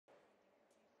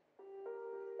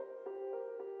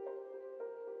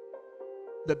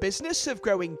The business of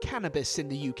growing cannabis in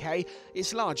the UK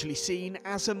is largely seen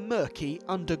as a murky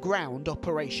underground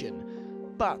operation.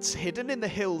 But hidden in the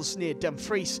hills near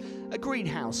Dumfries, a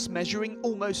greenhouse measuring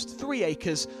almost 3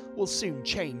 acres will soon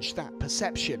change that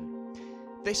perception.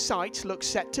 This site looks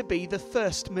set to be the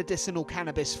first medicinal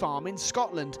cannabis farm in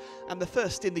Scotland and the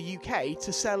first in the UK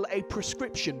to sell a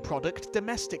prescription product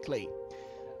domestically.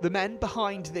 The men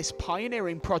behind this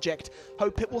pioneering project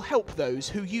hope it will help those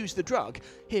who use the drug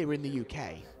here in the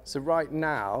UK. So right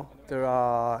now there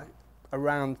are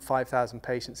around 5,000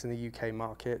 patients in the UK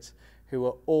market who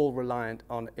are all reliant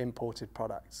on imported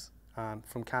products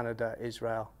from Canada,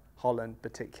 Israel, Holland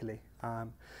particularly. At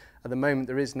the moment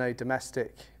there is no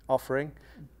domestic offering.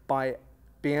 By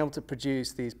being able to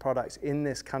produce these products in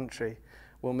this country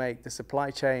will make the supply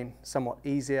chain somewhat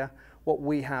easier. What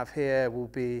we have here will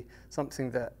be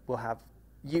something that will have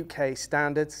UK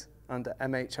standards under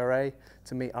MHRA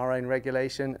to meet our own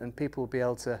regulation, and people will be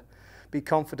able to be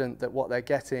confident that what they're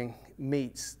getting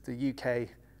meets the UK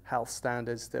health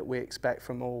standards that we expect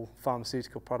from all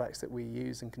pharmaceutical products that we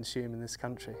use and consume in this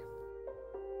country.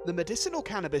 The medicinal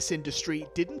cannabis industry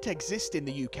didn't exist in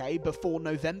the UK before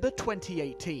November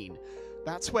 2018.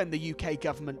 That's when the UK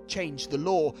government changed the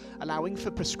law, allowing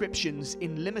for prescriptions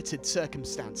in limited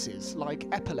circumstances, like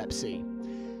epilepsy.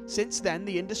 Since then,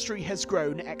 the industry has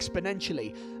grown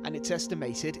exponentially, and it's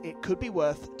estimated it could be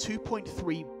worth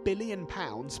 £2.3 billion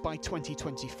by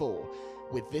 2024,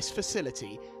 with this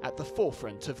facility at the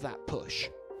forefront of that push.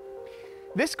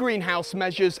 This greenhouse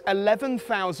measures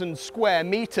 11,000 square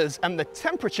metres and the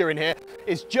temperature in here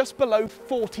is just below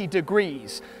 40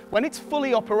 degrees. When it's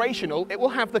fully operational, it will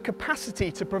have the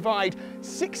capacity to provide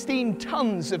 16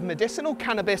 tonnes of medicinal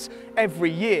cannabis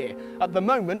every year. At the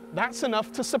moment, that's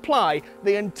enough to supply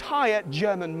the entire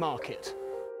German market.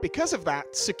 Because of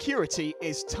that, security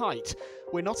is tight.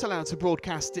 We're not allowed to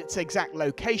broadcast its exact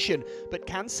location, but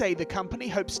can say the company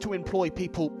hopes to employ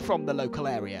people from the local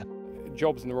area.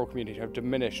 Jobs in the rural community have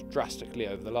diminished drastically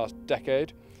over the last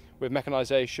decade. With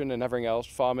mechanisation and everything else,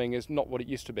 farming is not what it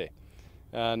used to be.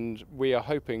 And we are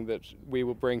hoping that we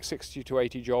will bring 60 to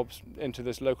 80 jobs into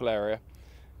this local area,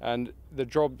 and the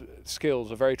job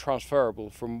skills are very transferable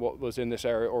from what was in this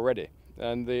area already.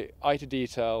 And the eye to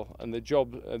detail and the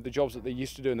jobs that they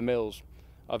used to do in the mills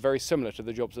are very similar to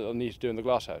the jobs that they'll need to do in the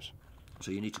glasshouse.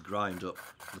 So you need to grind up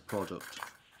the product.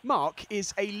 Mark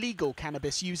is a legal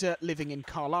cannabis user living in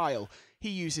Carlisle. He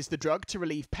uses the drug to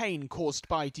relieve pain caused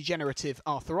by degenerative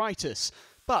arthritis,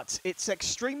 but it's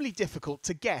extremely difficult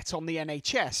to get on the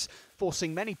NHS,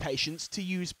 forcing many patients to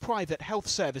use private health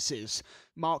services.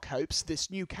 Mark hopes this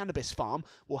new cannabis farm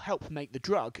will help make the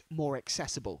drug more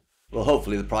accessible. Well,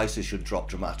 hopefully the prices should drop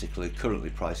dramatically. Currently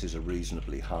prices are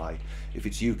reasonably high. If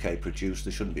it's UK produced,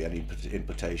 there shouldn't be any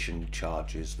importation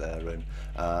charges therein,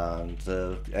 and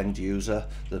the end user,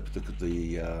 the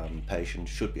patient,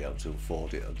 should be able to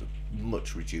afford it at a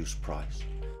much reduced price.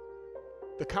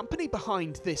 The company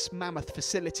behind this mammoth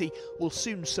facility will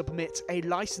soon submit a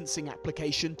licensing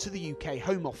application to the UK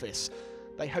Home Office.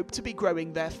 They hope to be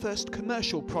growing their first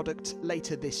commercial product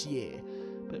later this year.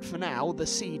 But for now, the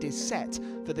seed is set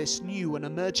for this new and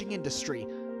emerging industry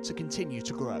to continue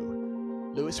to grow.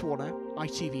 Lewis Warner,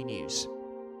 ITV News.